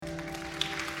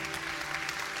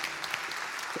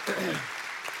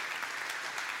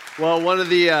Well, one of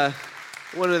the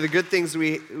good things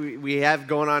we have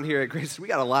going on here at Grace, we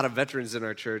got a lot of veterans in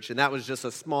our church, and that was just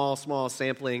a small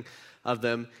sampling of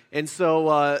them. And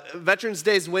so Veterans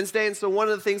Day is Wednesday, and so one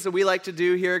of the things that we like to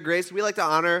do here at Grace, we like to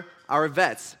honor our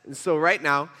vets. And so right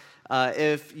now,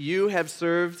 if you have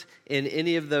served in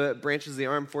any of the branches of the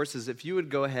armed forces, if you would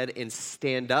go ahead and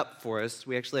stand up for us,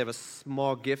 we actually have a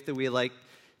small gift that we like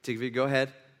to give you. Go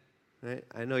ahead. Right?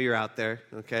 I know you're out there,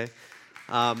 okay?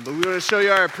 But we want to show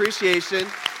you our appreciation.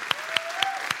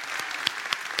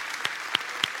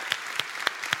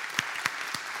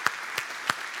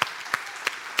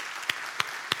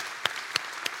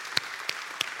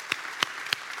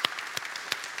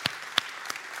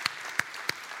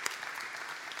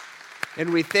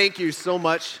 And we thank you so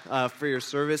much for your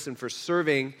service and for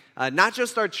serving not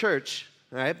just our church,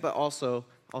 right, but also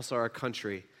our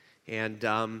country. And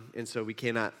so we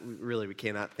cannot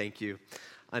thank you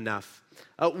enough.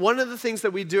 One of the things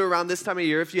that we do around this time of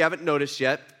year, if you haven't noticed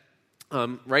yet,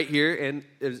 right here, and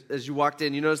as you walked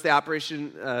in, you notice the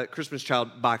Operation Christmas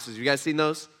Child boxes. You guys seen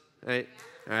those? Right?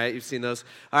 All right, you've seen those.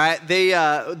 All right,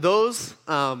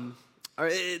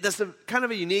 that's a kind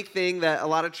of a unique thing that a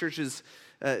lot of churches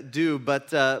do, but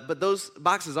those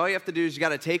boxes, all you have to do is you got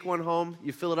to take one home,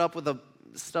 you fill it up with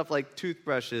stuff like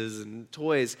toothbrushes and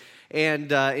toys,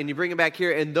 and you bring them back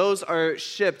here, and those are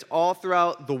shipped all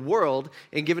throughout the world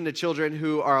and given to children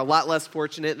who are a lot less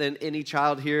fortunate than any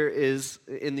child here is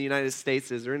in the United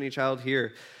States is, or any child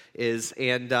here is,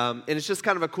 and it's just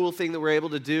kind of a cool thing that we're able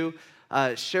to do.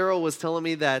 Cheryl was telling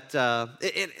me that,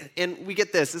 and we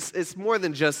get this, it's more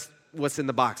than just what's in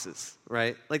the boxes,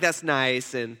 right? Like that's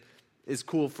nice and is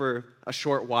cool for a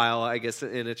short while, I guess,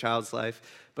 in a child's life.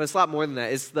 But it's a lot more than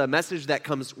that. It's the message that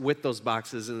comes with those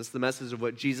boxes, and it's the message of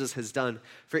what Jesus has done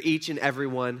for each and every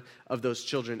one of those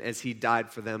children as he died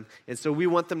for them. And so we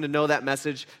want them to know that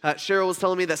message. Cheryl was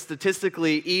telling me that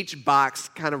statistically, each box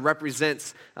kind of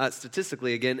represents,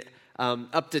 statistically again,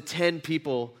 up to 10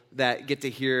 people that get to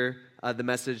hear the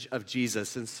message of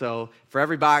Jesus. And so for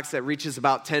every box, that reaches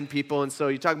about 10 people. And so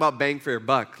you talk about bang for your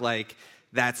buck, like,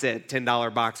 that's it,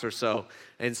 $10 box or so.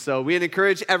 And so we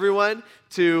encourage everyone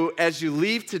to, as you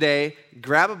leave today,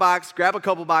 grab a box, grab a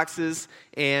couple boxes,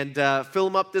 and fill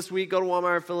them up this week. Go to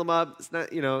Walmart, fill them up. It's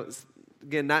not, it's,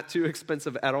 again, not too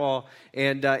expensive at all,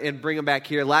 and bring them back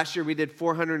here. Last year we did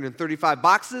 435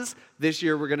 boxes. This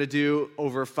year we're going to do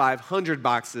over 500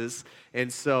 boxes.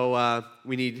 And so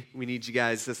we need you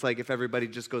guys. Just like if everybody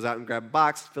just goes out and grab a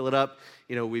box, fill it up,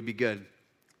 we'd be good.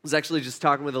 I was actually just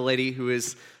talking with a lady who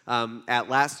is at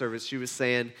last service. She was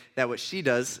saying that what she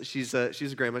does, she's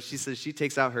a grandma. She says she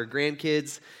takes out her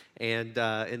grandkids and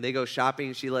they go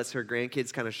shopping. She lets her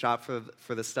grandkids kind of shop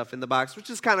for the stuff in the box,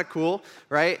 which is kind of cool,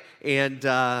 right?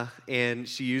 And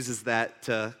she uses that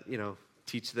to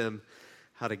teach them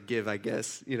how to give, I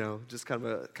guess. Just kind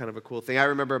of a cool thing. I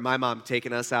remember my mom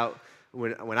taking us out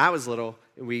when I was little,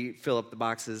 and we fill up the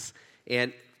boxes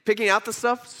and picking out the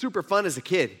stuff. Super fun as a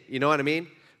kid. You know what I mean?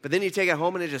 But then you take it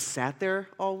home and it just sat there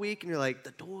all week, and you're like,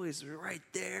 the toys are right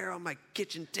there on my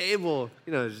kitchen table.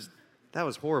 That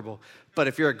was horrible. But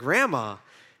if you're a grandma,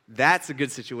 that's a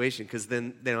good situation because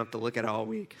then they don't have to look at it all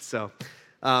week. So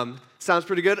sounds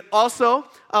pretty good. Also,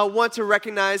 want to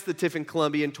recognize the Tiffin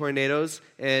Columbian Tornadoes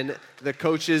and the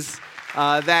coaches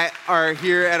that are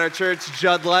here at our church.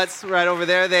 Judd Lutz right over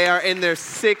there. They are in their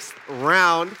 6th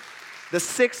round. The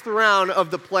 6th round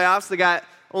of the playoffs. They got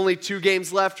only 2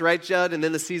 games left, right, Judd? And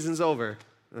then the season's over,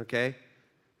 okay,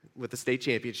 with the state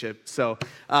championship. So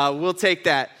we'll take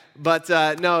that. But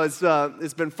no,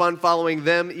 it's been fun following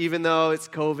them, even though it's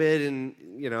COVID and,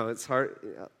 it's hard.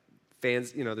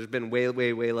 Fans, there's been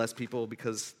way less people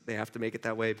because they have to make it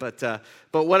that way. But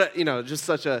what, just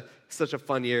such a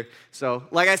fun year. So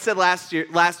like I said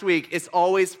last week, it's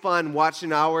always fun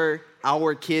watching our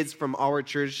kids from our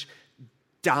church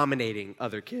dominating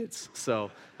other kids.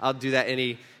 So I'll do that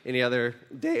any other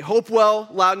day. Hopewell,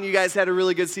 Loudon, you guys had a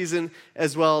really good season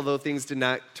as well, though things did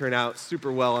not turn out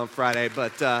super well on Friday.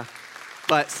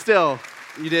 But still,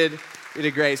 you did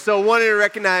great. So wanted to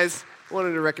recognize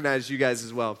you guys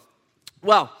as well.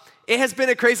 Well, it has been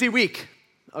a crazy week,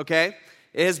 okay?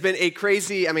 It has been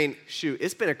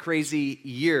it's been a crazy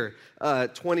year.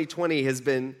 2020 has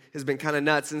been kind of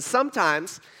nuts. And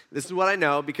sometimes, this is what I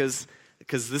know because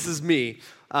this is me.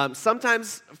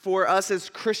 Sometimes for us as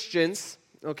Christians,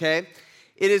 okay,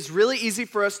 it is really easy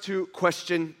for us to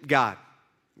question God.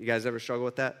 You guys ever struggle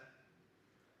with that?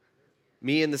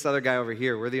 Me and this other guy over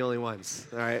here, we're the only ones,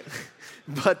 all right?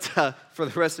 But for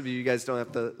the rest of you, you guys don't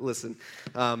have to listen.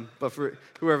 But for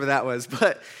whoever that was.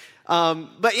 But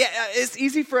But yeah, it's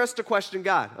easy for us to question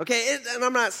God, okay? And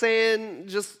I'm not saying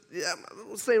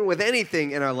I'm saying with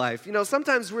anything in our life.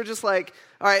 Sometimes we're just like,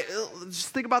 all right, just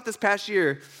think about this past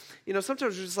year.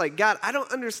 Sometimes we're just like, God, I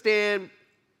don't understand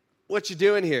what you're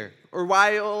doing here or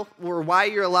why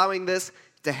you're allowing this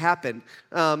to happen.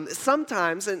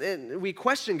 Sometimes, and we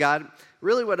question God,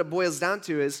 really what it boils down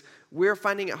to is we're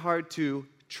finding it hard to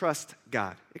trust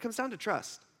God. It comes down to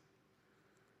trust.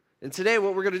 And today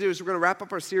what we're going to do is we're going to wrap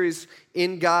up our series,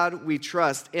 In God We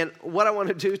Trust. And what I want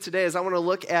to do today is I want to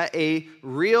look at a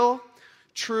real,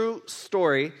 true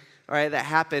story, all right, that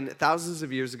happened thousands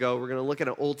of years ago. We're going to look at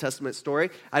an Old Testament story.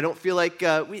 I don't feel like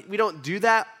we don't do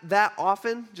that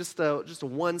often, just a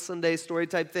one Sunday story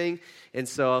type thing. And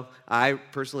so I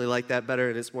personally like that better,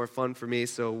 and it's more fun for me,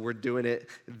 so we're doing it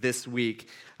this week.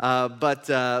 But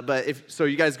if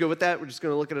you guys go with that, we're just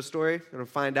going to look at a story, going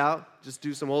to find out, just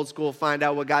do some old school, find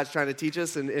out what God's trying to teach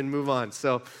us, and move on.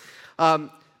 So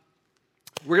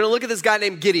we're going to look at this guy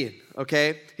named Gideon,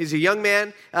 okay? He's a young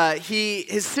man.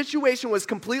 His situation was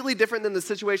completely different than the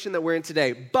situation that we're in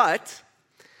today. But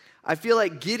I feel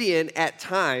like Gideon at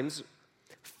times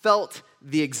felt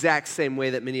the exact same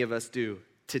way that many of us do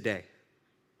today.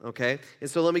 Okay? And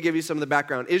so let me give you some of the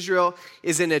background. Israel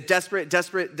is in a desperate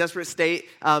state.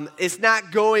 It's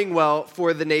not going well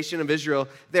for the nation of Israel.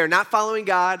 They're not following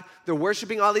God. They're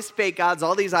worshiping all these fake gods,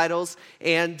 all these idols,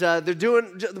 and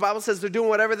the Bible says they're doing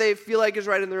whatever they feel like is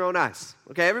right in their own eyes.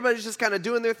 Okay? Everybody's just kind of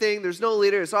doing their thing. There's no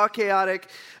leader. It's all chaotic.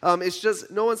 It's just,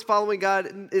 no one's following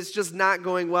God. It's just not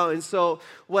going well. And so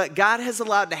what God has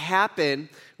allowed to happen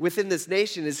within this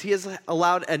nation is he has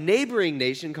allowed a neighboring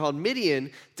nation called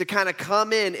Midian to kind of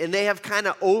come in, and they have kind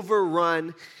of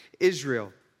overrun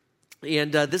Israel.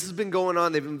 And this has been going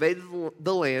on. They've invaded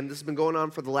the land. This has been going on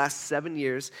for the last 7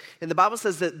 years. And the Bible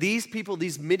says that these people,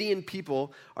 these Midian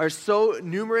people, are so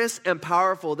numerous and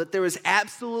powerful that there was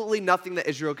absolutely nothing that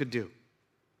Israel could do.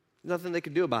 Nothing they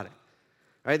could do about it.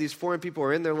 Right? These foreign people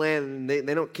are in their land, and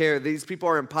they don't care. These people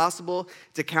are impossible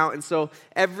to count. And so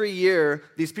every year,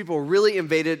 these people really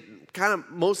invaded kind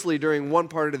of mostly during one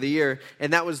part of the year,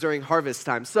 and that was during harvest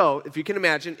time. So if you can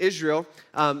imagine, Israel,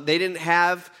 they didn't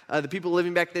have, the people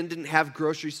living back then didn't have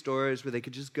grocery stores where they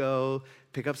could just go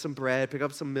pick up some bread, pick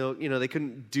up some milk. They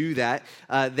couldn't do that.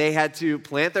 They had to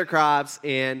plant their crops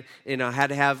and, had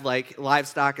to have like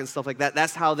livestock and stuff like that.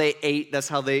 That's how they ate. That's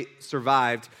how they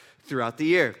survived throughout the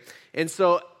year. And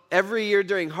so every year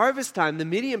during harvest time, the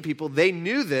Midian people, they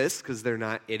knew this because they're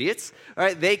not idiots. All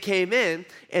right, they came in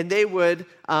and they would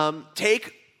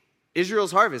take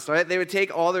Israel's harvest. All right, they would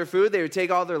take all their food, they would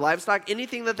take all their livestock,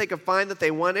 anything that they could find that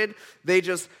they wanted, they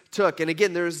just took. And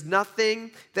again, there's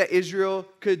nothing that Israel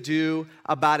could do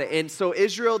about it. And so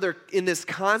Israel, they're in this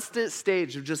constant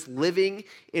stage of just living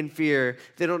in fear.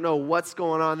 They don't know what's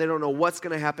going on. They don't know what's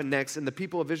going to happen next. And the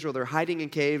people of Israel, they're hiding in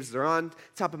caves. They're on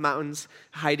top of mountains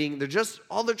hiding.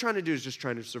 All they're trying to do is just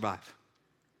trying to survive.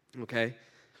 Okay?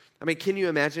 I mean, can you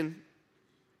imagine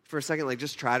for a second, like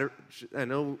just try to, I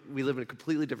know we live in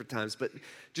completely different times, but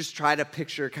just try to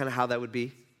picture kind of how that would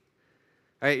be.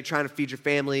 All right, you're trying to feed your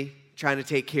family, trying to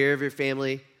take care of your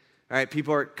family. All right,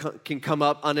 people can come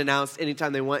up unannounced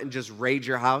anytime they want and just raid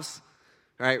your house.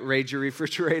 All right, raid your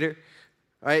refrigerator.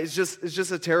 All right, it's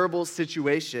just a terrible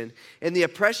situation. And the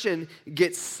oppression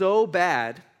gets so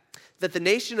bad that the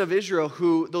nation of Israel,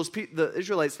 the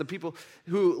Israelites, the people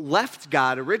who left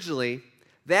God originally,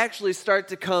 they actually start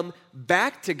to come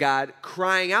back to God,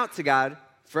 crying out to God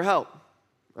for help,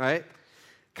 right?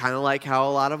 Kind of like how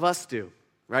a lot of us do,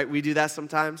 right? We do that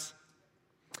sometimes.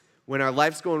 When our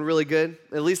life's going really good,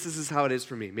 at least this is how it is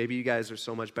for me. Maybe you guys are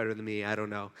so much better than me, I don't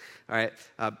know. All right,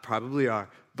 probably are.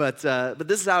 But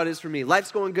this is how it is for me.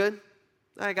 Life's going good.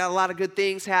 I got a lot of good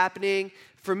things happening.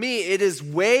 For me, it is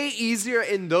way easier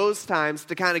in those times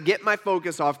to kind of get my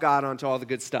focus off God onto all the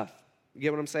good stuff. You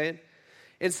get what I'm saying?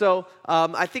 And so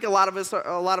I think a lot of us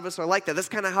are like that. That's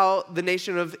kind of how the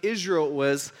nation of Israel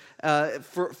was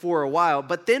for a while.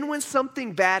 But then when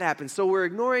something bad happens, so we're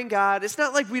ignoring God. It's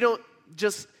not like we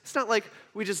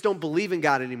just don't believe in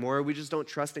God anymore. We just don't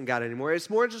trust in God anymore. It's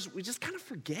more just we just kind of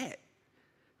forget,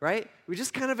 right? We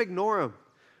just kind of ignore Him.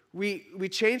 We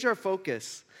change our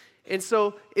focus. And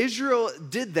so Israel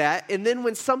did that. And then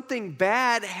when something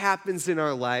bad happens in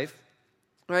our life,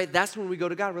 all right, that's when we go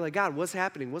to God. We're like, God, what's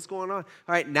happening? What's going on? All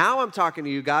right, now I'm talking to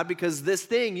you, God, because this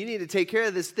thing, you need to take care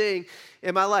of this thing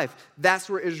in my life. That's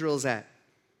where Israel's at.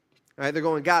 All right, they're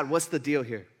going, God, what's the deal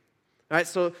here? All right,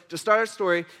 so to start our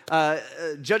story,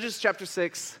 Judges chapter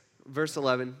 6, verse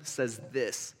 11 says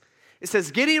this. It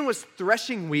says, Gideon was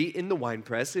threshing wheat in the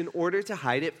winepress in order to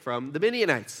hide it from the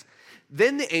Midianites.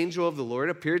 Then the angel of the Lord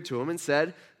appeared to him and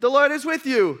said, "The Lord is with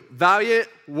you, valiant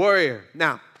warrior."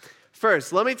 Now,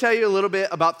 first, let me tell you a little bit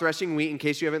about threshing wheat in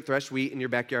case you haven't threshed wheat in your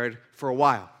backyard for a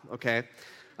while, okay?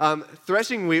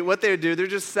 Threshing wheat, what they would do, they're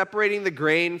just separating the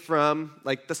grain from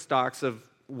like the stalks of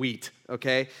wheat,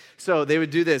 okay? So they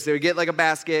would do this. They would get like a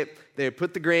basket, they would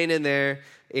put the grain in there,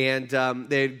 and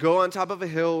they'd go on top of a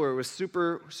hill where it was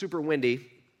super, super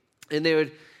windy, and they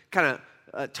would kind of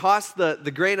toss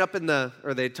the grain up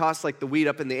or they'd toss like the wheat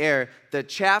up in the air. The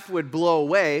chaff would blow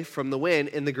away from the wind,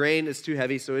 and the grain is too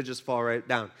heavy, so it would just fall right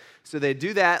down. So they'd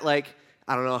do that like,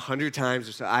 I don't know, 100 times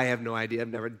or so. I have no idea. I've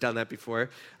never done that before.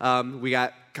 We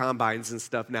got combines and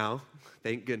stuff now,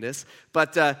 thank goodness.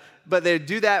 But they'd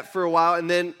do that for a while, and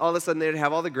then all of a sudden they'd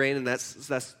have all the grain, and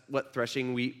that's what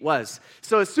threshing wheat was.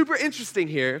 So it's super interesting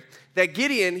here that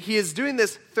Gideon, he is doing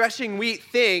this threshing wheat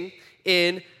thing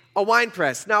in a wine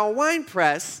press. Now, a wine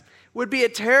press would be a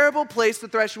terrible place to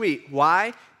thresh wheat.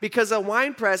 Why? Because a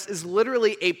wine press is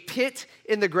literally a pit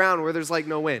in the ground where there's like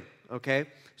no wind, okay?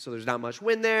 So there's not much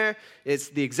wind there. It's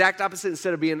the exact opposite.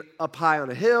 Instead of being up high on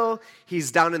a hill, he's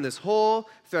down in this hole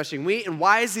threshing wheat. And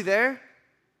why is he there?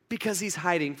 Because he's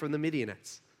hiding from the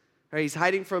Midianites. Right? He's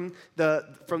hiding from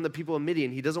the people of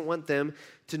Midian. He doesn't want them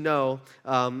to know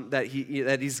that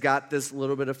he's got this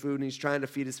little bit of food and he's trying to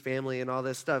feed his family and all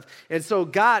this stuff. And so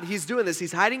God, he's doing this.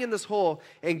 He's hiding in this hole,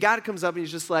 and God comes up and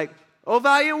he's just like, "Oh,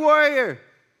 valiant warrior,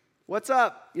 what's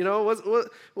up? You know,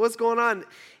 what's going on?"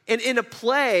 And in a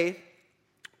play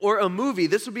or a movie,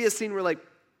 this would be a scene where like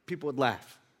people would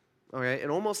laugh. All right? It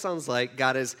almost sounds like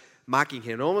God is mocking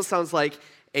him. It almost sounds like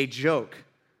a joke.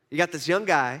 You got this young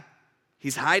guy,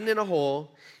 he's hiding in a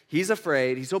hole, he's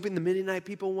afraid, he's hoping the Midianite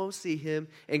people won't see him,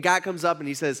 and God comes up and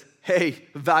he says, "Hey,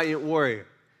 valiant warrior."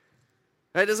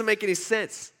 Right? It doesn't make any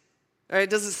sense. Right? It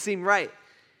doesn't seem right.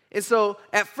 And so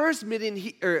at first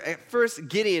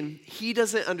Gideon, he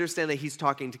doesn't understand that he's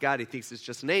talking to God. He thinks it's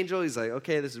just an angel. He's like,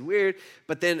 okay, this is weird.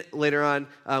 But then later on,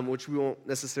 which we won't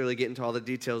necessarily get into all the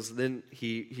details, then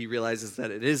he realizes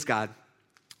that it is God.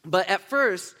 But at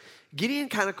first, Gideon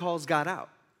kind of calls God out.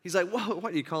 He's like, "Whoa,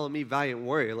 what are you calling me valiant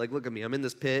warrior? Like, look at me. I'm in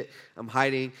this pit. I'm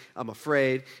hiding. I'm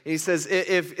afraid." And he says,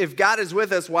 if God is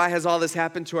with us, why has all this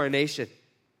happened to our nation?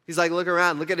 He's like, look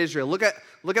around, look at Israel, look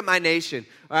at my nation.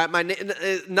 All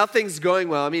right, nothing's going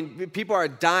well. I mean, people are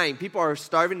dying, people are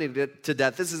starving to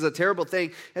death. This is a terrible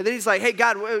thing. And then he's like, "Hey,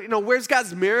 God, where's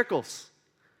God's miracles?"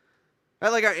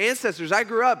 Right, like our ancestors, I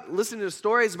grew up listening to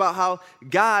stories about how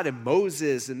God and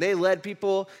Moses, and they led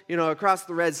people, across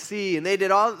the Red Sea, and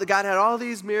God had all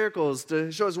these miracles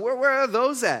to show us where are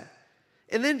those at.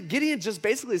 And then Gideon just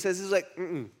basically says, he's like,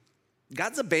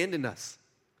 God's abandoned us.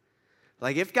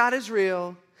 Like, if God is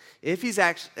real, if he's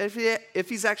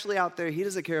actually out there, he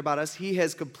doesn't care about us. He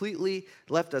has completely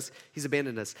left us. He's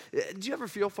abandoned us. Do you ever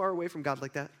feel far away from God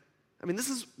like that? I mean, this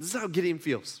is how Gideon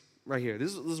feels right here.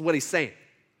 This is what he's saying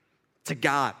to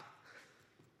God.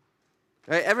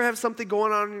 Right? Ever have something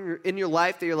going on in your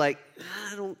life that you're like,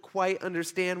 I don't quite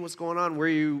understand what's going on, where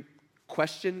you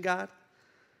question God?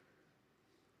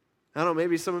 I don't know,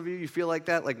 maybe some of you feel like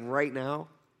that, like right now.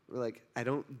 We're like, I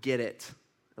don't get it.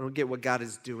 I don't get what God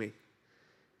is doing.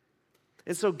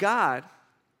 And so God,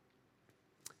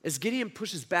 as Gideon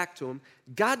pushes back to him,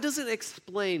 God doesn't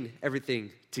explain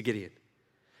everything to Gideon.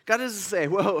 God doesn't say,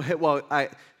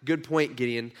 good point,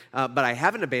 Gideon, but I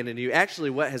haven't abandoned you.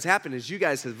 Actually, what has happened is you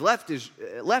guys have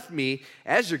left me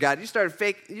as your God. You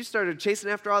started chasing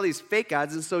after all these fake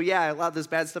gods, and so I allowed this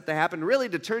bad stuff to happen, really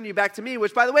to turn you back to me,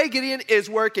 which, by the way, Gideon, is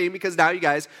working because now you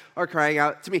guys are crying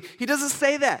out to me. He doesn't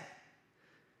say that.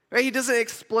 Right? He doesn't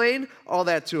explain all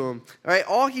that to him. All right?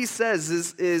 All he says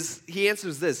is he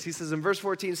answers this. He says in verse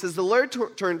 14, he says, the Lord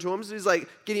turned to him. So he's like,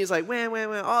 Gideon's like,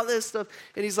 wah, all this stuff.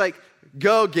 And he's like,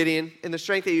 go, Gideon, in the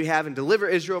strength that you have, and deliver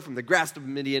Israel from the grasp of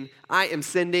Midian. I am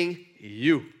sending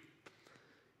you.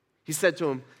 He said to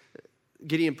him,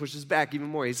 Gideon pushes back even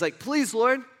more. He's like, please,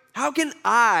 Lord, how can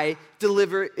I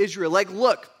deliver Israel? Like,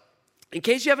 look, in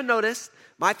case you haven't noticed,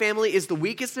 my family is the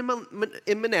weakest in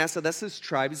Manasseh. That's his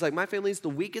tribe. He's like, my family is the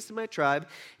weakest in my tribe,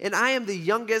 and I am the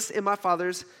youngest in my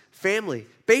father's family.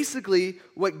 Basically,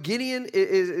 what Gideon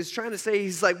is trying to say,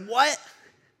 he's like, what?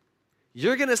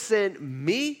 You're going to send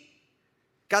me?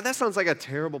 God, that sounds like a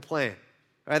terrible plan.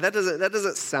 Right? That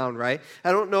doesn't sound right.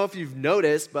 I don't know if you've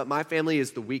noticed, but my family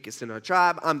is the weakest in our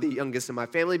tribe. I'm the youngest in my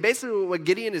family. Basically, what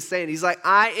Gideon is saying, he's like,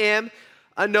 I am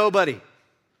a nobody.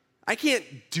 I can't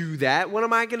do that. What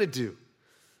am I going to do?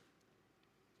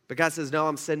 But God says, no,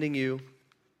 I'm sending you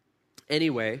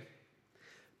anyway.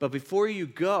 But before you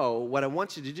go, what I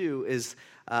want you to do is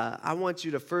I want you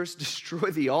to first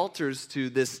destroy the altars to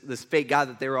this fake god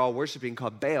that they were all worshiping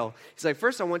called Baal. He's like,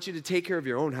 first I want you to take care of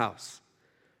your own house.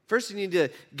 First you need to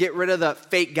get rid of the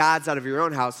fake gods out of your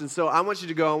own house. And so I want you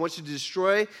to go, I want you to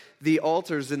destroy the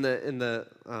altars and the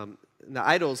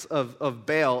idols of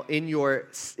Baal in your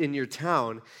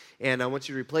town. And I want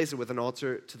you to replace it with an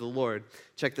altar to the Lord.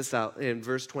 Check this out in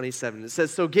verse 27. It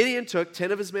says, so Gideon took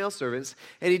 10 of his male servants,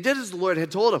 and he did as the Lord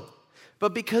had told him.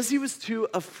 But because he was too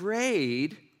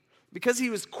afraid, because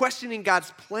he was questioning God's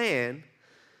plan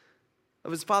of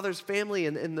his father's family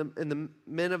and the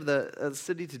men of the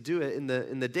city to do it in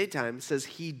the daytime, it says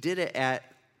he did it at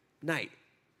night.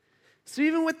 So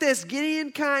even with this,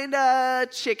 Gideon kind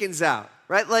of chickens out,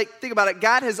 right? Like, think about it.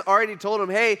 God has already told him,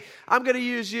 hey, I'm going to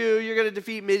use you. You're going to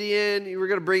defeat Midian. We're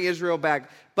going to bring Israel back.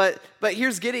 But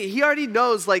here's Gideon. He already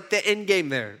knows, like, the end game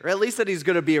there, or at least that he's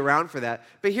going to be around for that.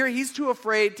 But here, he's too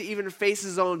afraid to even face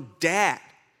his own dad.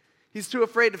 He's too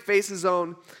afraid to face his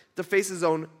own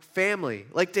family.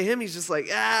 Like, to him, he's just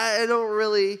like, I don't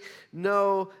really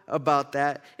know about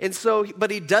that. And so,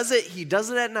 but he does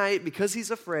it at night because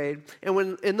he's afraid. And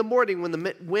when in the morning, when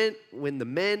the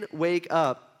men wake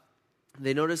up,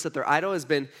 they notice that their idol has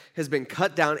been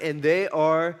cut down, and they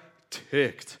are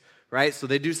ticked, right? So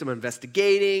they do some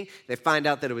investigating. They find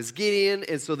out that it was Gideon,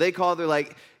 and so they're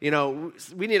like,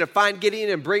 we need to find Gideon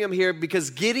and bring him here because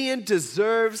Gideon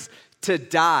deserves to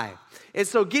die. And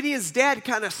so Gideon's dad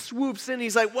kind of swoops in.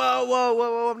 He's like,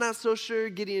 whoa, I'm not so sure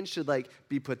Gideon should,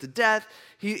 be put to death.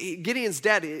 Gideon's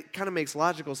dad, it kind of makes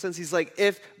logical sense. He's like,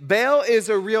 if Baal is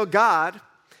a real god,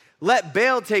 let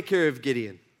Baal take care of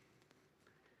Gideon.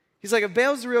 He's like, if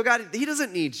Baal's a real god, he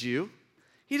doesn't need you.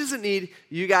 He doesn't need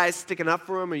you guys sticking up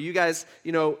for him or you guys,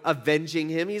 avenging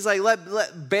him. He's like,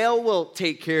 let Baal will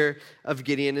take care of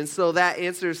Gideon. And so that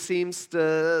answer seems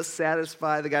to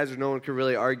satisfy the guys, or no one could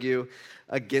really argue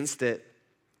against it.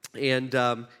 And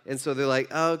so they're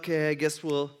like, okay, I guess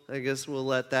we'll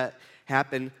let that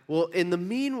happen. Well, in the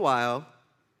meanwhile,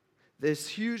 this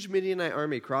huge Midianite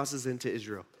army crosses into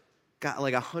Israel. Got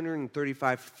like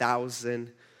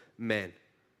 135,000 men.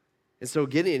 And so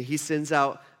Gideon, he sends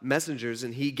out messengers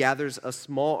and he gathers a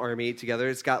small army together.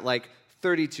 It's got like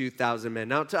 32,000 men.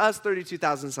 Now, to us,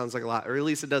 32,000 sounds like a lot, or at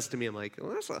least it does to me. I'm like,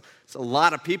 well, that's a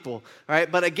lot of people, all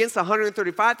right? But against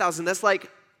 135,000, that's like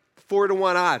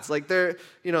 4-to-1 odds. Like they're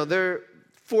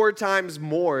 4 times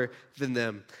more than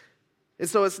them. And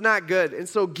so it's not good. And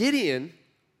so Gideon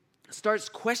starts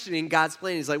questioning God's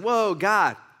plan. He's like, whoa,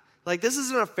 God. Like, this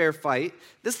isn't a fair fight.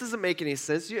 This doesn't make any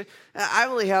sense. I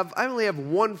only have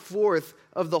 1/4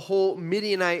 of the whole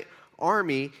Midianite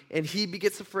army, and he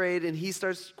gets afraid, and he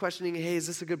starts questioning, hey, is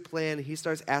this a good plan? And he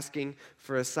starts asking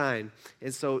for a sign.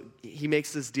 And so he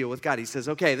makes this deal with God. He says,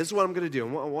 okay, this is what I'm going to do.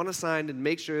 I want a sign to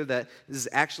make sure that this is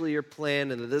actually your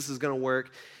plan and that this is going to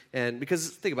work. And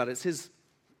because, think about it, it's his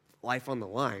life on the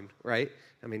line, right?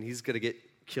 I mean, he's going to get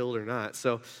killed or not.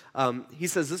 So he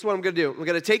says, this is what I'm going to do. I'm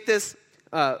going to take this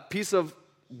piece of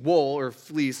wool or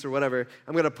fleece or whatever.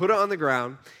 I'm going to put it on the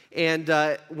ground. And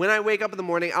when I wake up in the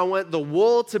morning, I want the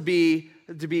wool to be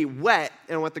wet,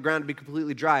 and I want the ground to be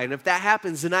completely dry. And if that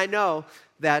happens, then I know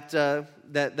that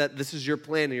this is your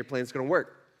plan, and your plan's going to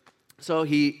work. So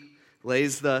he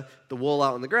lays the wool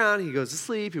out on the ground. He goes to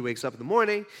sleep. He wakes up in the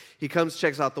morning. He comes,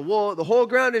 checks out the wool. The whole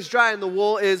ground is dry, and the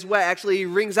wool is wet. Actually, he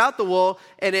wrings out the wool,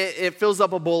 and it fills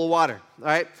up a bowl of water. All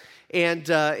right, and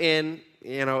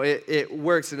it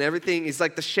works and everything. It's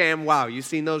like the ShamWow. You've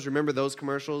seen those? Remember those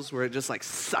commercials where it just like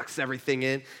sucks everything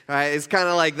in? All right, it's kind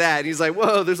of like that. And he's like,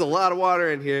 whoa, there's a lot of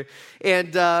water in here.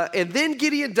 And then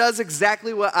Gideon does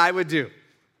exactly what I would do.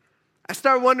 I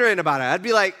start wondering about it. I'd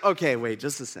be like, okay, wait,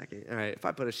 just a second. All right, if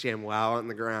I put a ShamWow on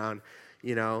the ground,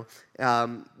 the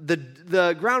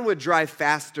ground would dry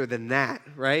faster than that,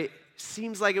 right?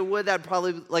 Seems like it would. That'd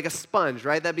probably like a sponge,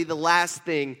 right? That'd be the last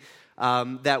thing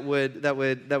that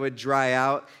would dry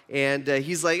out. And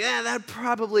he's like, that'd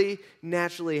probably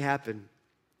naturally happen.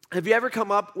 Have you ever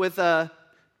come up with an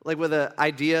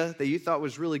idea that you thought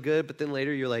was really good, but then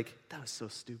later you're like, that was so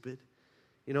stupid?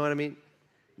 You know what I mean?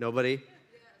 Nobody?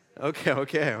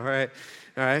 Okay, all right.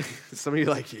 Some of you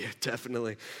are like, yeah,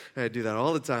 definitely. I do that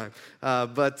all the time.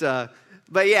 But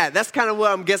yeah, that's kind of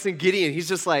what I'm guessing Gideon. He's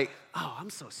just like, oh, I'm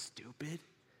so stupid.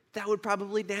 That would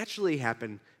probably naturally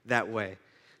happen that way.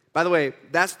 By the way,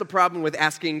 that's the problem with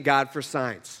asking God for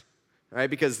signs, right?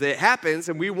 Because it happens,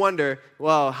 and we wonder,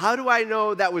 well, how do I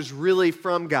know that was really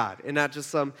from God and not just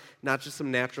some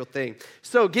natural thing?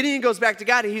 So Gideon goes back to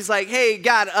God, and he's like, hey,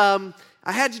 God,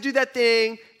 I had to do that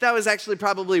thing. That was actually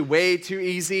probably way too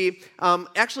easy.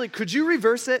 Actually, could you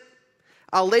reverse it?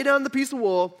 I'll lay down the piece of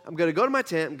wool. I'm going to go to my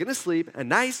tent. I'm going to sleep a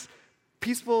nice,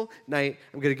 peaceful night.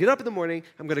 I'm going to get up in the morning.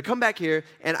 I'm going to come back here,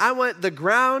 and I want the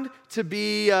ground to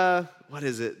be, what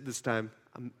is it this time?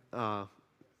 I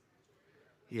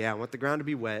want the ground to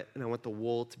be wet, and I want the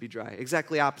wool to be dry.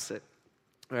 Exactly opposite.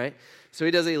 All right? So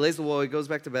he does it. He lays the wool. He goes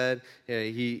back to bed.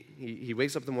 He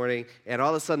wakes up in the morning, and all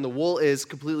of a sudden the wool is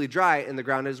completely dry and the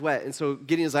ground is wet. And so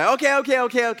Gideon's like,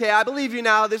 okay. I believe you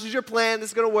now. This is your plan. This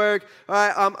is going to work. All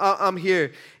right, I'm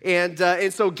here. And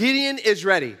so Gideon is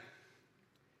ready,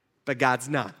 but God's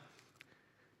not.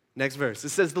 Next verse. It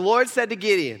says, the Lord said to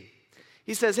Gideon,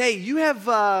 he says, hey, you have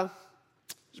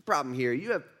there's a problem here.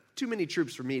 You have too many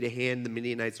troops for me to hand the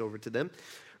Midianites over to them.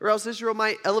 Or else Israel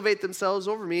might elevate themselves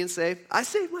over me and say, I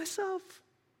saved myself.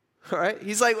 All right?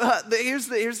 He's like, here's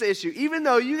the issue. Even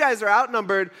though you guys are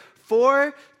outnumbered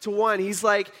 4-1, he's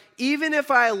like, even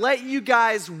if I let you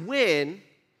guys win,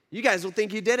 you guys will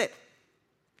think you did it.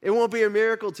 It won't be a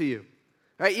miracle to you.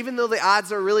 All right? Even though the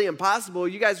odds are really impossible,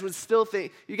 you guys would still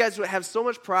think, you guys would have so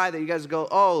much pride that you guys would go,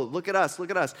 oh, look at us.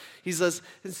 He says,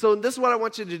 and so this is what I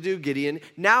want you to do, Gideon.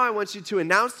 Now I want you to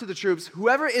announce to the troops,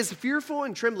 whoever is fearful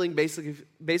and trembling,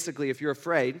 basically if you're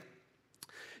afraid,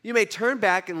 you may turn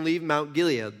back and leave Mount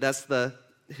Gilead. That's the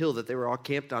hill that they were all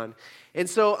camped on. And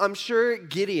so I'm sure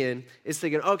Gideon is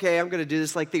thinking, okay, I'm going to do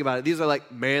this. Like, think about it. These are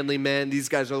like manly men. These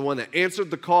guys are the one that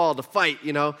answered the call to fight,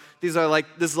 you know. This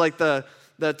is like the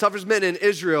toughest men in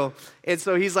Israel. And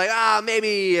so he's like,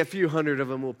 maybe a few hundred of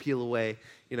them will peel away.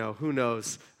 You know, who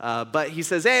knows? But he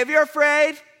says, hey, if you're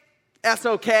afraid, that's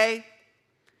okay.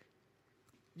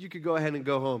 You could go ahead and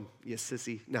go home, you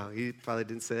sissy. No, he probably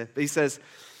didn't say that. But he says,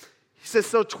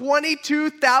 so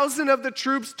 22,000 of the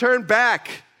troops turned back.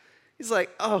 He's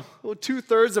like,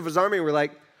 2/3 of his army were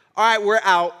like, all right, we're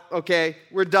out, okay,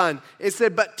 we're done. It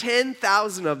said, but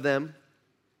 10,000 of them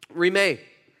remain.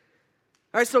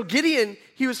 All right, so Gideon,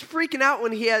 he was freaking out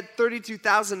when he had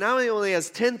 32,000. Now he only has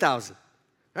 10,000.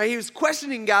 Right? He was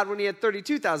questioning God when he had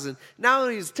 32,000. Now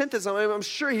that he's 10,000, I'm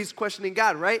sure he's questioning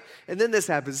God, right? And then this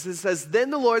happens. It says, then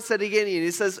the Lord said to Gideon,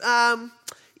 he says,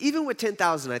 even with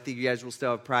 10,000, I think you guys will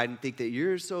still have pride and think that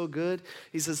you're so good.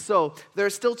 He says, so there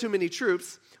are still too many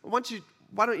troops. Why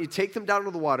don't you take them down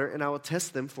to the water, and I will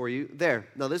test them for you there.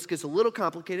 Now, this gets a little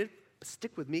complicated, but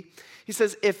stick with me. He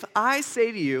says, if I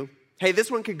say to you, hey, this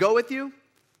one could go with you,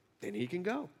 then he can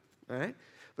go, all right?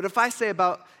 But if I say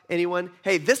about anyone,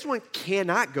 hey, this one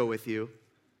cannot go with you,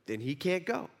 then he can't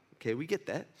go. Okay, we get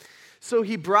that. So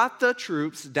he brought the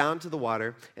troops down to the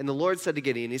water, and the Lord said to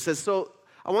Gideon, he says, so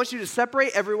I want you to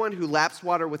separate everyone who laps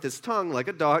water with his tongue like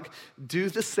a dog. Do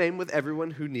the same with everyone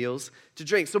who kneels to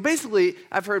drink. So basically,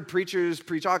 I've heard preachers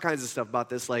preach all kinds of stuff about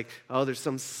this, like, there's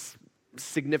some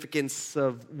significance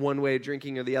of one way of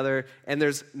drinking or the other, and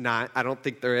there's not. I don't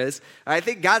think there is. I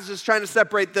think God's just trying to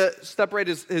separate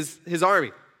his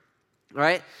army. All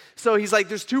right? So he's like,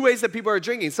 there's two ways that people are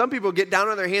drinking. Some people get down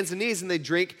on their hands and knees and they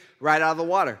drink right out of the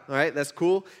water. All right? That's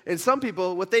cool. And some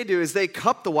people, what they do is they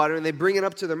cup the water and they bring it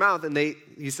up to their mouth and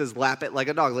he says, lap it like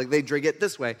a dog. Like they drink it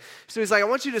this way. So he's like, I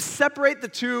want you to separate the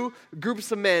two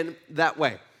groups of men that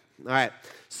way. All right?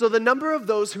 So the number of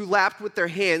those who lapped with their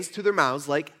hands to their mouths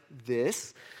like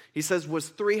this, he says, was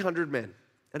 300 men.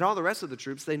 And all the rest of the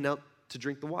troops, they knelt to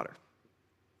drink the water.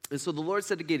 And so the Lord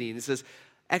said to Gideon, he says,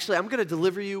 actually, I'm going to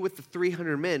deliver you with the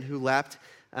 300 men who lapped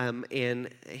and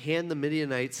hand the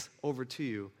Midianites over to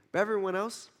you. But everyone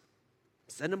else,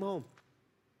 send them home.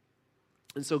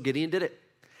 And so Gideon did it.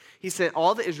 He sent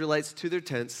all the Israelites to their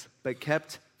tents, but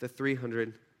kept the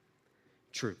 300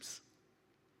 troops.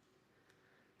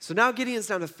 So now Gideon's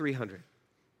down to 300.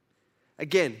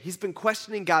 Again, he's been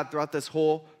questioning God throughout this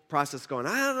whole process, going,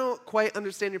 I don't quite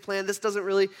understand your plan. This doesn't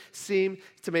really seem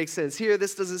to make sense here.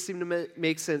 This doesn't seem to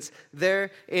make sense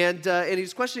there. And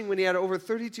he's questioning when he had over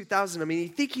 32,000. I mean, you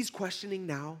think he's questioning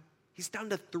now? He's down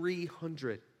to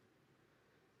 300.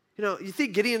 You know, you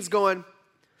think Gideon's going,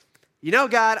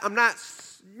 God,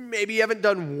 maybe you haven't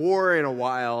done war in a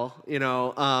while,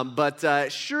 but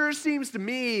it sure seems to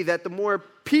me that the more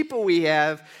people we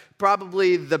have,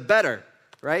 probably the better.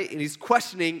 Right? And he's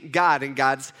questioning God, and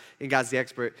God's the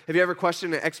expert. Have you ever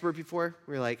questioned an expert before?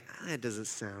 Where you're like, that doesn't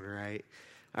sound right.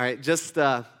 All right, just,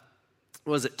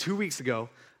 2 weeks ago?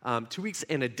 2 weeks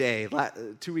and a day.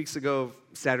 2 weeks ago,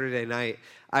 Saturday night,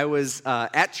 I was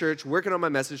at church working on my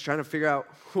message, trying to figure out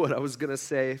what I was going to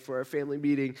say for our family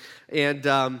meeting. And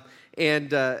so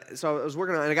I was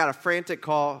working on it, and I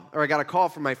got a call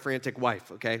from my frantic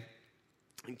wife, okay?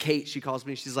 And Kate, she calls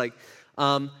me, she's like,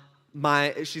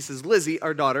 she says, Lizzie,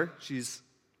 our daughter,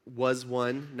 was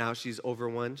one, now she's over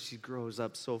one. She grows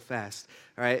up so fast,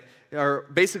 all right? Or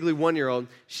basically 1-year-old.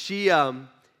 She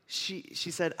she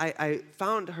said, I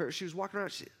found her, she was walking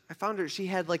around, I found her, she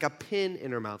had like a pin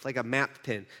in her mouth, like a map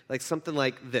pin, like something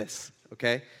like this,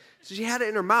 okay? So she had it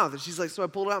in her mouth, and she's like, so I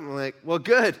pulled it out, and I'm like, well,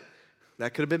 good.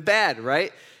 That could have been bad,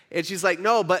 right? And she's like,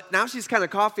 no, but now she's kind of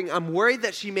coughing. I'm worried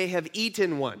that she may have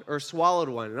eaten one or swallowed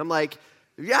one. And I'm like,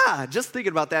 yeah, just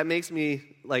thinking about that makes me,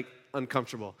 like,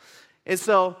 uncomfortable. And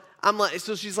so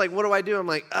so she's like, what do I do? I'm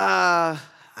like, I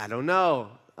don't know.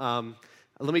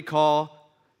 Let me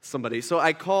call somebody. So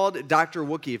I called Dr.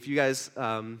 Wookie. If you guys,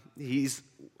 he's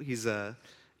a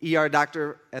ER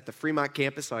doctor at the Fremont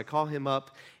campus. So I call him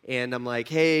up, and I'm like,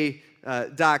 hey,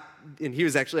 Doc, and he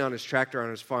was actually on his tractor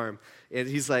on his farm. And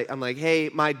I'm like, hey,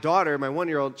 my daughter, my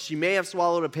 1-year-old, she may have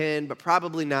swallowed a pin, but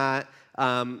probably not.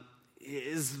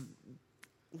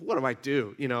 What do I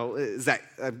do? Is that,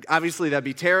 obviously that'd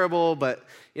be terrible, but,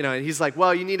 and he's like,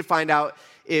 well, you need to find out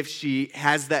if she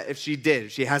has if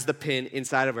she has the pin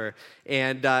inside of her.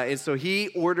 And so he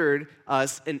ordered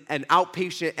us an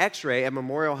outpatient x-ray at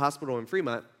Memorial Hospital in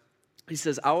Fremont. He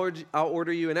says, I'll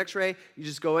order you an x-ray. You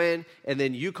just go in, and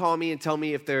then you call me and tell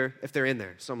me if they're in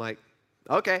there. So I'm like,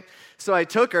 okay. So I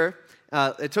took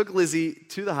Lizzie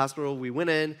to the hospital. We went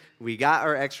in, we got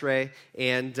our x-ray,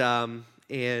 and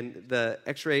the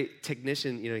x-ray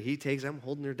technician, I'm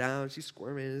holding her down. She's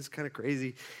squirming. It's kind of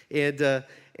crazy. And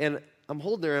I'm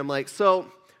holding her. I'm like,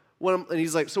 and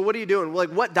he's like, so what are you doing? Like,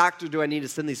 what doctor do I need to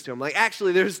send these to? I'm like,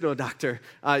 actually, there's no doctor.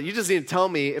 You just need to tell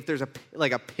me if there's a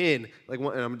pin, and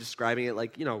I'm describing it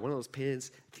like, one of those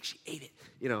pins. I think she ate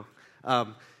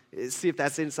it, see if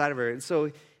that's inside of her. And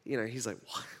so, he's like,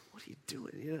 what are you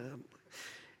doing?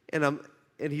 And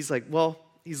he's like, well,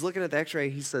 he's looking at the x-ray.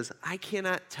 He says, I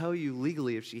cannot tell you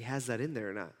legally if she has that in there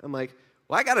or not. I'm like,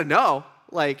 well, I got to know.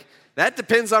 Like, that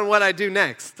depends on what I do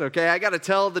next, okay? I got to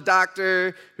tell the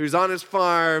doctor who's on his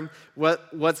farm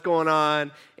what's going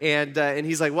on. And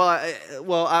he's like,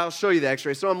 well, I'll show you the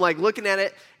x-ray. So I'm like looking at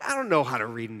it. I don't know how to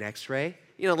read an x-ray.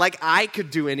 Like I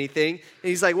could do anything. And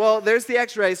he's like, well, there's the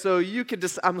x-ray, so you could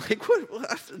just, I'm like,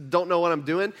 what? Don't know what I'm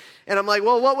doing. And I'm like,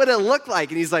 well, what would it look like?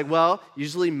 And he's like, well,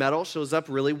 usually metal shows up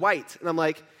really white. And I'm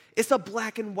like, it's a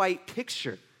black and white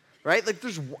picture, right? Like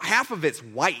there's half of it's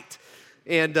white.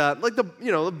 And like the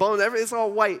bone, it's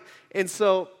all white. And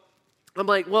so I'm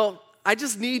like, well, I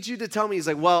just need you to tell me. He's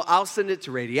like, well, I'll send it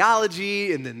to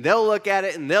radiology, and then they'll look at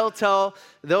it, and I'll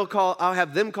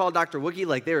have them call Dr. Wookie.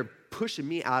 Like they were pushing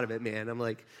me out of it, man. I'm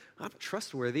like, I'm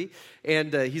trustworthy.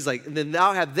 And he's like, and then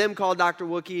I'll have them call Dr.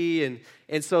 Wookie.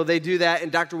 And so they do that,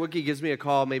 and Dr. Wookie gives me a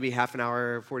call maybe half an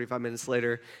hour, 45 minutes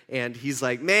later, and he's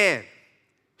like, man,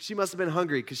 she must have been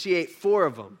hungry because she ate 4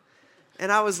 of them.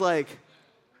 And I was like,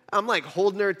 I'm like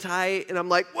holding her tight, and I'm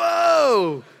like,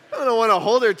 whoa, I don't want to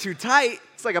hold her too tight.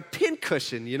 It's like a pin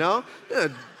cushion,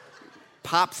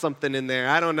 Pop something in there.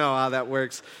 I don't know how that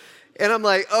works. And I'm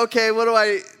like, okay, what do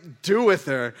I do with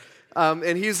her?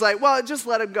 And he's like, well, just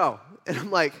let him go. And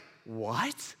I'm like,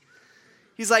 what?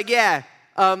 He's like, yeah,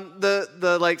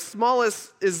 the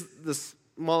smallest is the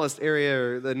smallest area,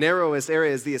 or the narrowest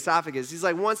area is the esophagus. He's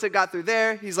like, once it got through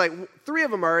there, he's like, 3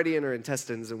 of them are already in her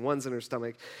intestines and 1's in her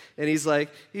stomach. And he's like,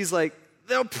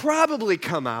 they'll probably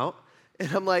come out.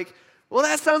 And I'm like, well,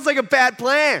 that sounds like a bad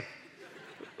plan,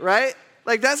 right?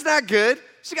 Like, that's not good.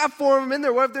 She got 4 of them in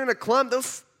there. What if they're in a clump? They'll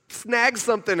snag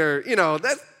something, or,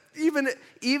 that's even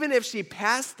if she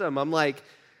passed them, I'm like,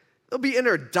 they'll be in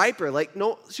her diaper. Like,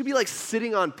 no, she'll be like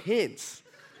sitting on pins.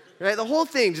 Right? The whole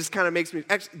thing just kind of makes me,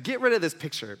 get rid of this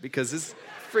picture because it's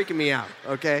freaking me out,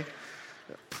 okay?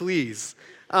 Please.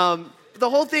 The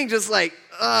whole thing just like,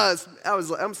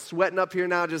 I'm sweating up here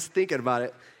now just thinking about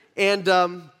it. And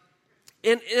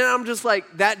I'm just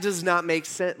like, that does not make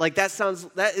sense. Like I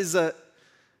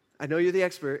know you're the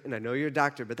expert and I know you're a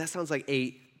doctor, but that sounds like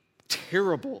a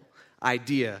terrible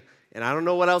idea. And I don't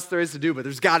know what else there is to do, but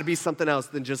there's got to be something else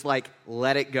than just like,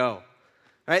 let it go.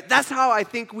 Right? That's how I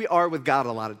think we are with God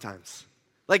a lot of times.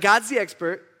 Like, God's the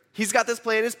expert. He's got this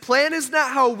plan. His plan is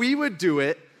not how we would do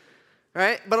it,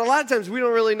 right? But a lot of times we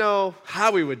don't really know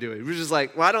how we would do it. We're just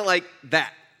like, well, I don't like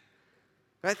that.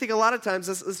 I think a lot of times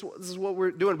this is what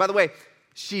we're doing. By the way,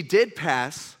 she did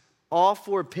pass all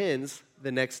 4 pins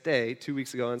the next day, 2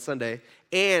 weeks ago on Sunday,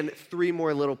 and 3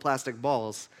 more little plastic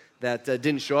balls that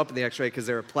didn't show up in the x-ray because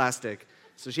they were plastic.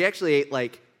 So she actually ate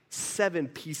like 7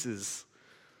 pieces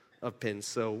of pins.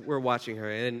 So we're watching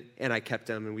her, and I kept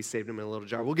them, and we saved them in a little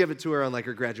jar. We'll give it to her on like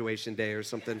her graduation day or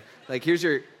something. Like, here's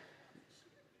your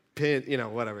pin,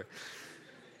 whatever.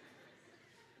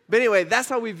 But anyway, that's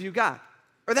how we view God.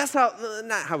 Or that's how,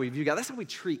 not how we view God, that's how we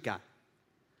treat God.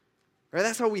 Right?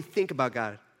 That's how we think about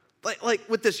God. Like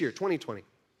with this year, 2020.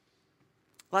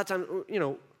 A lot of times,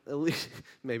 at least,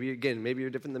 maybe you're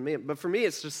different than me, but for me,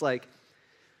 it's just like,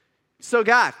 so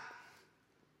God,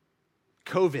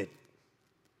 COVID,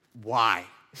 why?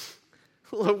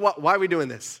 Why are we doing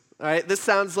this? All right, this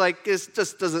sounds like, this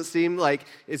just doesn't seem like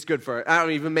it's good for it. I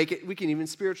don't even make it, we can even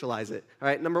spiritualize it. All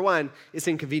right, number one, it's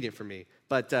inconvenient for me,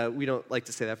 but we don't like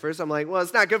to say that first. I'm like, well,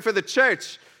 it's not good for the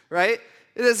church, right?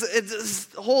 It's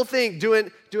the whole thing,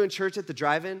 doing church at the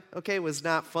drive-in, okay, was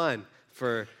not fun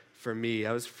for me.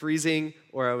 I was freezing,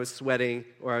 or I was sweating,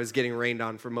 or I was getting rained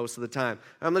on for most of the time.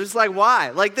 I'm just like, why?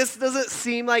 Like, this doesn't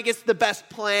seem like it's the best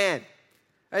plan.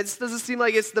 Right? This doesn't seem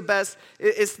like it's the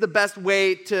best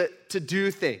way to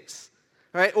do things.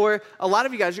 Right? Or a lot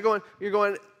of you guys, you're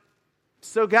going,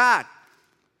 so God,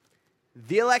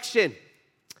 the election,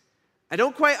 I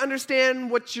don't quite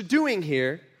understand what you're doing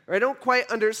here, or I don't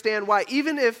quite understand why,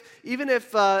 even if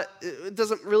it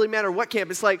doesn't really matter what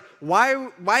camp, it's like,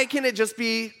 why can't it just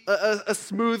be a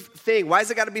smooth thing? Why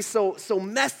has it got to be so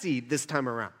messy this time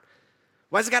around?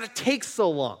 Why has it got to take so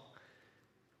long?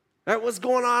 All right, what's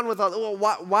going on with all,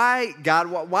 well, why, God,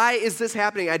 why is this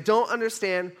happening? I don't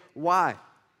understand why.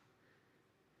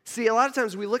 See, a lot of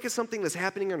times we look at something that's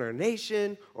happening in our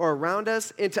nation or around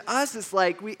us, and to us it's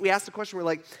like, we ask the question, we're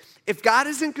like, if God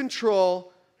is in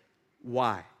control,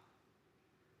 why?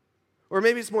 Or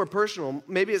maybe it's more personal.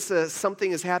 Maybe it's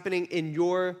something is happening in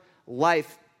your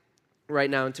life right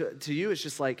now, and to you it's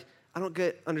just like, I don't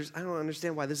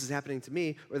understand why this is happening to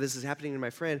me, or this is happening to my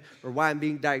friend, or why I'm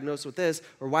being diagnosed with this,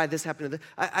 or why this happened to this.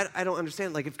 I don't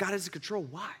understand. Like, if God is in control,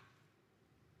 why?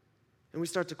 And we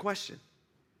start to question.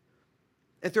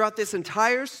 And throughout this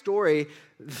entire story,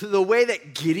 the way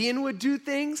that Gideon would do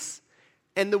things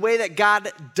and the way that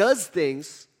God does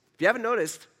things, if you haven't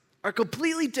noticed, are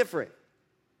completely different.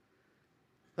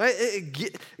 Right?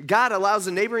 God allows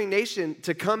a neighboring nation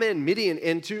to come in, Midian,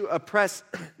 and to oppress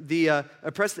the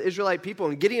Israelite people.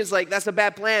 And Gideon's like, that's a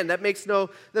bad plan. That makes no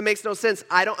sense.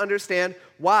 I don't understand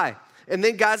why. And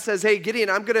then God says, hey, Gideon,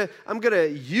 I'm gonna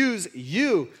use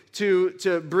you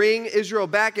to bring Israel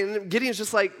back. And Gideon's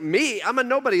just like, me? I'm a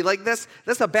nobody. Like, that's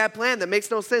a bad plan. That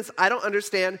makes no sense. I don't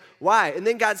understand why. And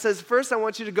then God says, first I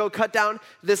want you to go cut down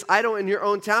this idol in your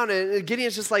own town. And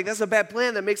Gideon's just like, that's a bad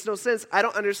plan. That makes no sense. I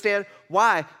don't understand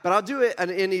why, but I'll do it.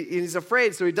 And he's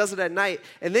afraid, so he does it at night.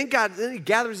 And then he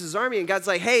gathers his army, and God's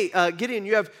like, hey, Gideon,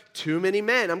 you have too many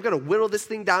men. I'm going to whittle this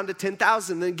thing down to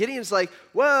 10,000. Then Gideon's like,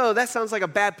 whoa, that sounds like a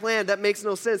bad plan. That makes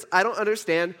no sense. I don't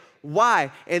understand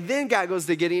why. And then God goes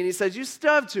to Gideon, and he says, you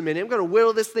still have too many. I'm going to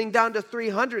whittle this thing down to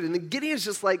 300. And then Gideon's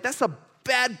just like, that's a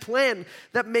bad plan.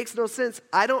 That makes no sense.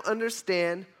 I don't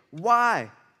understand why.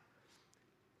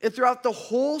 And throughout the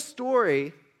whole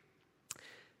story,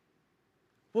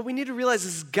 what we need to realize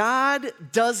is God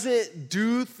doesn't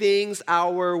do things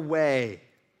our way.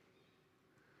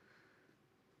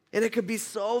 And it could be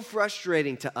so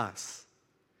frustrating to us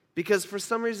because for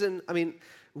some reason,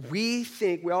 we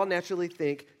all naturally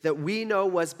think that we know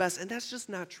what's best, and that's just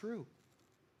not true.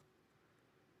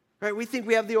 Right? We think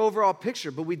we have the overall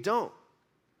picture, but we don't.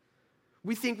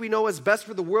 We think we know what's best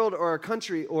for the world or our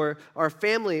country or our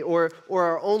family or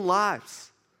our own lives.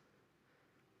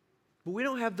 But we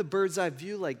don't have the bird's eye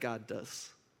view like God does.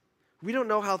 We don't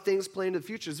know how things play into the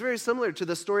future. It's very similar to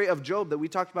the story of Job that we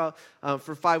talked about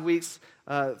for 5 weeks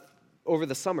over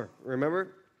the summer. Remember?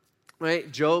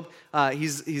 Right? Job,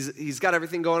 he's got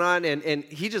everything going on, and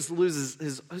he just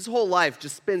loses his whole life,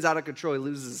 just spins out of control. He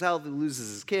loses his health, he loses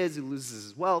his kids, he loses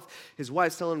his wealth. His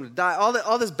wife's telling him to die.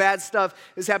 All this bad stuff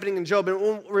is happening in Job.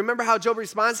 And remember how Job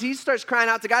responds? He starts crying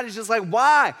out to God. He's just like,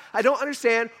 why? I don't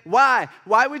understand why.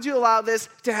 Why would you allow this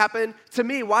to happen to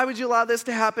me? Why would you allow this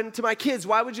to happen to my kids?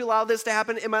 Why would you allow this to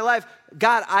happen in my life?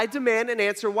 God, I demand an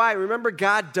answer why. Remember,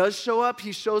 God does show up.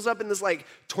 He shows up in this like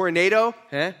tornado,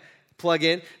 plug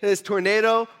in, this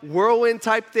tornado, whirlwind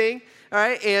type thing, all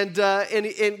right?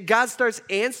 And God starts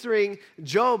answering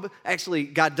Job. Actually,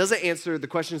 God doesn't answer the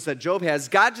questions that Job has.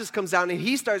 God just comes down and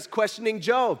he starts questioning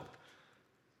Job,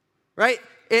 right?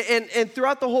 And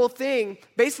throughout the whole thing,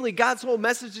 basically God's whole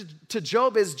message to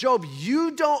Job is, Job,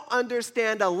 you don't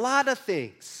understand a lot of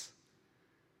things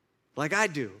like I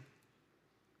do.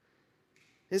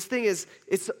 His thing is,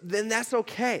 then that's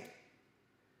okay.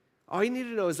 All you need to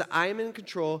know is that I am in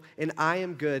control and I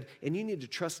am good, and you need to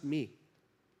trust me.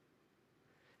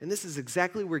 And this is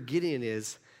exactly where Gideon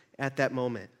is at that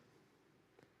moment.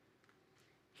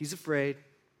 He's afraid.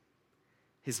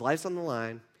 His life's on the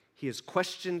line. He has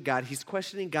questioned God. He's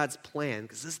questioning God's plan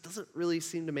because this doesn't really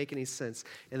seem to make any sense.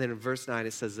 And then in verse 9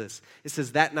 it says this. It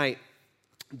says, that night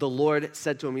the Lord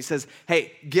said to him, he says,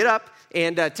 hey, get up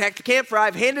and attack the camp, for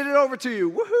I've handed it over to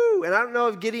you. Woohoo! And I don't know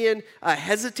if Gideon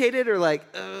hesitated or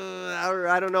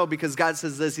I don't know, because God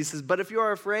says this. He says, but if you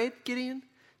are afraid, Gideon,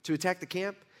 to attack the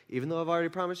camp, even though I've already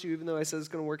promised you, even though I said it's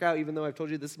going to work out, even though I've told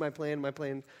you this is my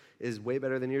plan is way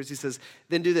better than yours. He says,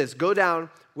 then do this. Go down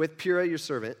with Purah, your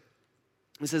servant.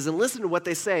 He says, and listen to what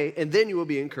they say, and then you will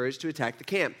be encouraged to attack the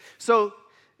camp. So,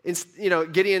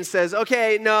 Gideon says,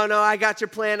 okay, no, I got your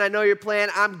plan. I know your plan.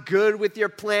 I'm good with your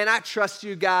plan. I trust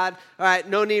you, God. All right,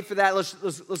 no need for that.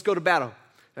 Let's go to battle.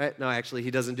 All right? No, actually, he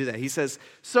doesn't do that. He says,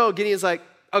 so Gideon's like,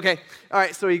 okay. All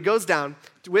right, so he goes down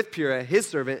with Purah, his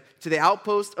servant, to the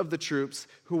outpost of the troops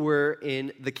who were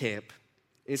in the camp.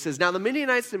 And he says, now the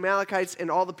Midianites and Amalekites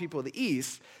and all the people of the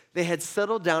east, they had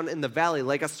settled down in the valley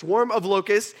like a swarm of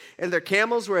locusts, and their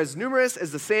camels were as numerous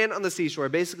as the sand on the seashore.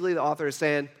 Basically, the author is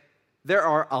saying, there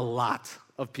are a lot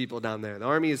of people down there. The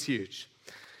army is huge.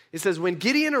 It says, when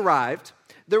Gideon arrived,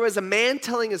 there was a man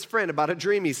telling his friend about a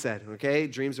dream, he said. Okay,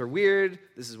 dreams are weird.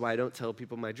 This is why I don't tell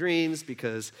people my dreams,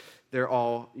 because they're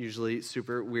all usually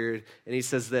super weird. And he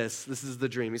says this is the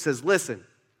dream. He says, listen,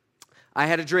 I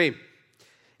had a dream.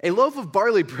 A loaf of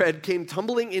barley bread came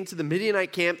tumbling into the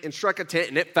Midianite camp and struck a tent,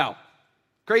 and it fell.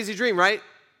 Crazy dream, right?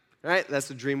 All right, that's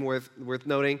a dream worth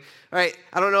noting. All right,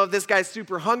 I don't know if this guy's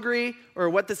super hungry or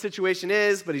what the situation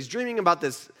is, but he's dreaming about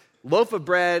this loaf of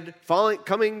bread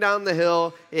coming down the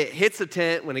hill. It hits a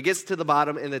tent when it gets to the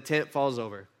bottom, and the tent falls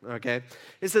over, okay?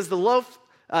 It says the loaf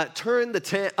turned the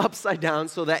tent upside down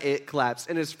so that it collapsed.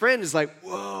 And his friend is like,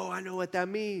 whoa, I know what that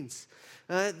means.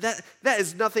 That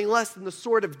is nothing less than the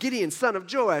sword of Gideon, son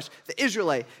of Joash, the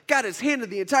Israelite. God has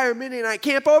handed the entire Midianite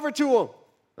camp over to him. All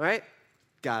right?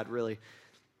 God, really.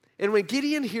 And when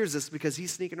Gideon hears this, because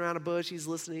he's sneaking around a bush, he's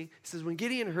listening, he says, when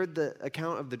Gideon heard the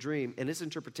account of the dream and its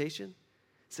interpretation,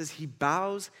 it says he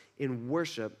bows in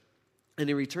worship, and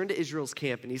he returned to Israel's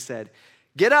camp, and he said,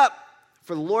 get up,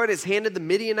 for the Lord has handed the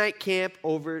Midianite camp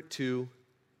over to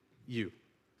you.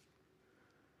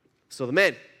 So the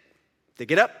men, they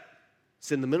get up,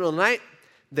 it's in the middle of the night,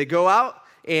 they go out,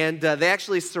 and they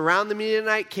actually surround the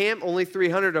Midianite camp, only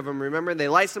 300 of them, remember? They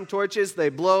light some torches, they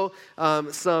blow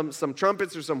some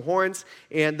trumpets or some horns,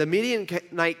 and the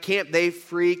Midianite camp, they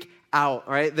freak out,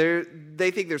 all right?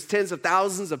 They think there's tens of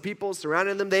thousands of people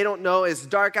surrounding them. They don't know. It's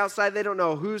dark outside. They don't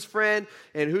know who's friend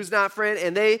and who's not friend,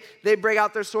 and they break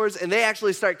out their swords, and they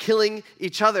actually start killing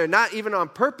each other, not even on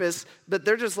purpose, but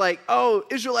they're just like, oh,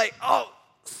 Israelite, oh,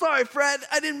 sorry, Fred,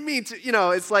 I didn't mean to.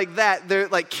 It's like that. They're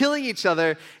like killing each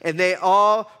other, and they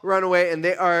all run away, and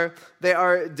they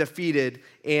are defeated.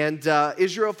 And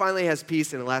Israel finally has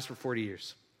peace, and it lasts for 40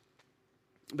 years.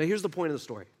 But here's the point of the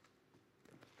story.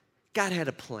 God had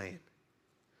a plan.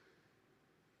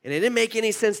 And it didn't make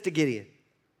any sense to Gideon.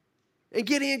 And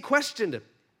Gideon questioned him.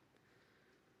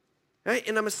 Right?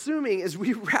 And I'm assuming as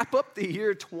we wrap up the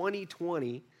year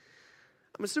 2020,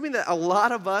 I'm assuming that a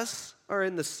lot of us are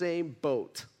in the same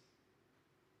boat.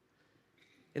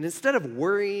 And instead of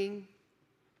worrying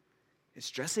and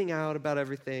stressing out about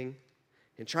everything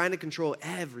and trying to control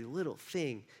every little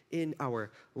thing in our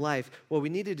life, what we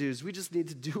need to do is we just need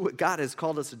to do what God has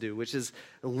called us to do, which is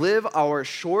live our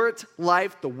short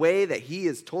life the way that He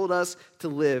has told us to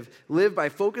live. Live by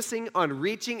focusing on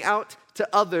reaching out to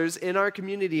others in our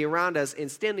community around us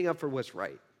and standing up for what's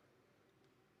right.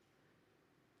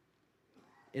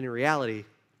 And in reality,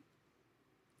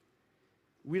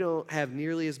 we don't have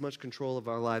nearly as much control of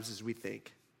our lives as we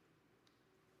think.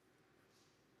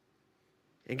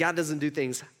 And God doesn't do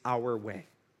things our way.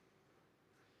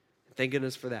 Thank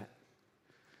goodness for that,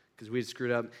 because we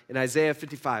screwed up. In Isaiah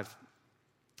 55,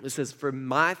 it says, for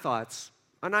my thoughts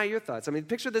are not your thoughts. I mean,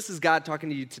 picture this as God talking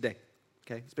to you today.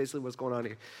 Okay, it's basically what's going on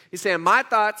here. He's saying, my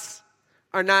thoughts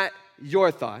are not your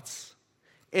thoughts,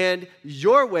 and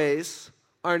your ways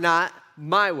are not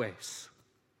my ways.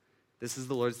 This is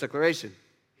the Lord's declaration.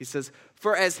 He says,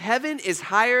 for as heaven is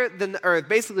higher than the earth.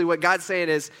 Basically what God's saying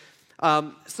is,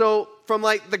 so from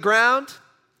like the ground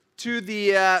to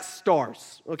the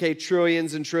stars, okay,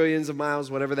 trillions and trillions of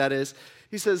miles, whatever that is.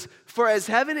 He says, for as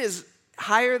heaven is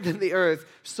higher than the earth,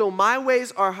 so my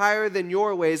ways are higher than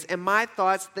your ways, and my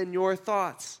thoughts than your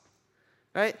thoughts.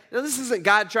 Right? Now, this isn't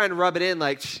God trying to rub it in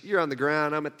like, you're on the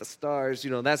ground, I'm at the stars.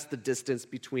 That's the distance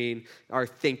between our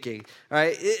thinking. All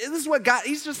right? This is what God,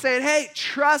 He's just saying, hey,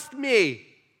 trust me.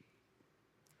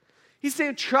 He's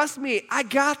saying, trust me, I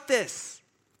got this.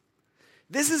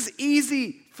 This is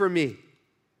easy for me.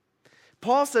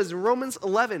 Paul says in Romans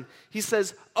 11, he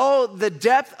says, oh, the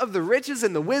depth of the riches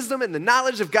and the wisdom and the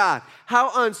knowledge of God.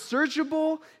 How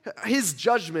unsearchable His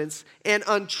judgments and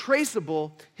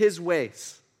untraceable His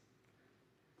ways.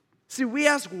 See, we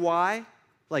ask why,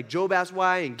 like Job asked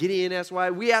why and Gideon asked why.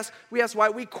 We ask why.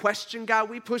 We question God.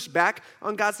 We push back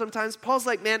on God sometimes. Paul's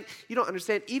like, man, you don't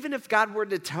understand. Even if God were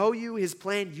to tell you his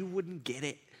plan, you wouldn't get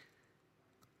it.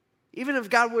 Even if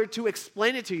God were to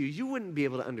explain it to you, you wouldn't be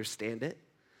able to understand it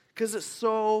because it's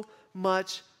so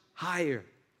much higher.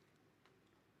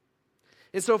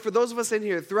 And so for those of us in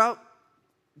here, throughout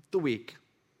the week,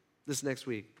 this next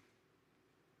week,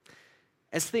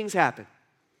 as things happen,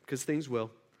 because things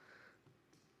will,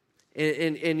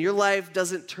 and your life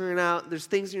doesn't turn out, there's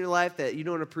things in your life that you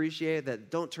don't appreciate,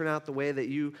 that don't turn out the way that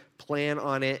you plan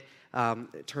on it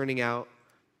turning out,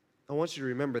 I want you to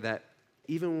remember that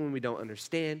even when we don't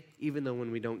understand, even though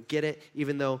when we don't get it,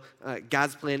 even though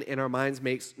God's plan in our minds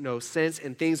makes no sense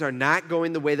and things are not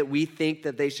going the way that we think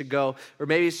that they should go, or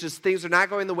maybe it's just things are not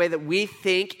going the way that we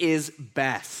think is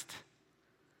best.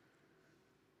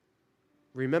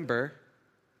 Remember,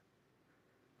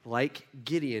 like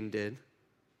Gideon did,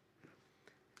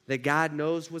 that God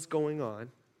knows what's going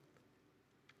on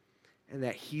and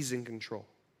that he's in control.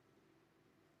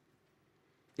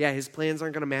 Yeah, his plans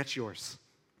aren't going to match yours.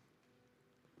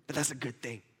 But that's a good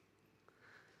thing.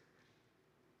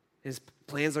 His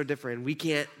plans are different, and we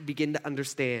can't begin to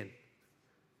understand.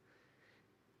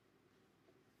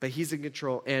 But he's in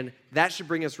control, and that should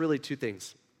bring us really two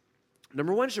things.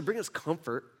 Number one, it should bring us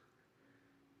comfort.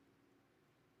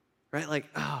 Right? Like,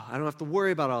 oh, I don't have to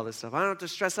worry about all this stuff. I don't have to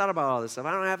stress out about all this stuff.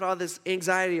 I don't have all this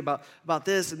anxiety about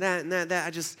this and that and that. I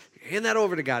just hand that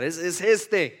over to God. It's his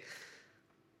thing.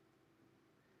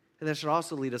 And that should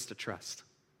also lead us to trust.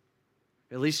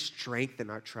 At least strengthen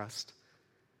our trust.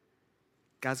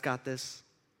 God's got this.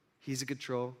 He's in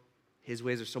control. His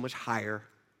ways are so much higher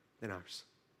than ours.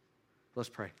 Let's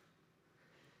pray.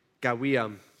 God, we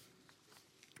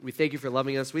thank you for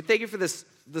loving us. We thank you for this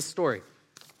story.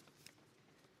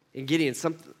 In Gideon,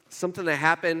 something that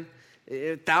happened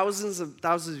thousands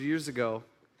of years ago.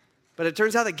 But it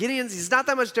turns out that he's not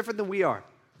that much different than we are.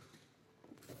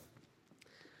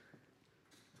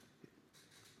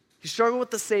 He struggled with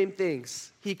the same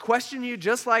things. He questioned you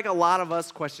just like a lot of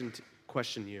us question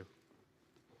you.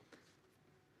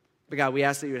 But God, we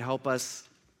ask that you would help us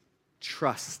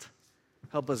trust.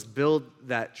 Help us build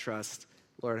that trust.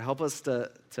 Lord, help us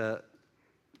to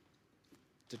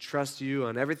trust you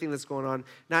on everything that's going on,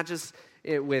 not just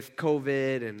with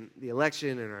COVID and the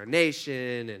election and our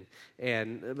nation,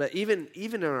 but even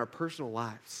in our personal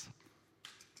lives.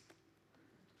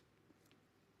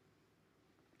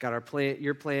 God,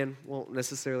 your plan won't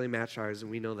necessarily match ours,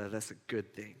 and we know that that's a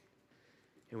good thing.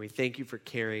 And we thank you for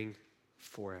caring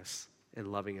for us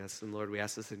and loving us. And Lord, we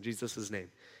ask this in Jesus' name.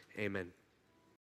 Amen.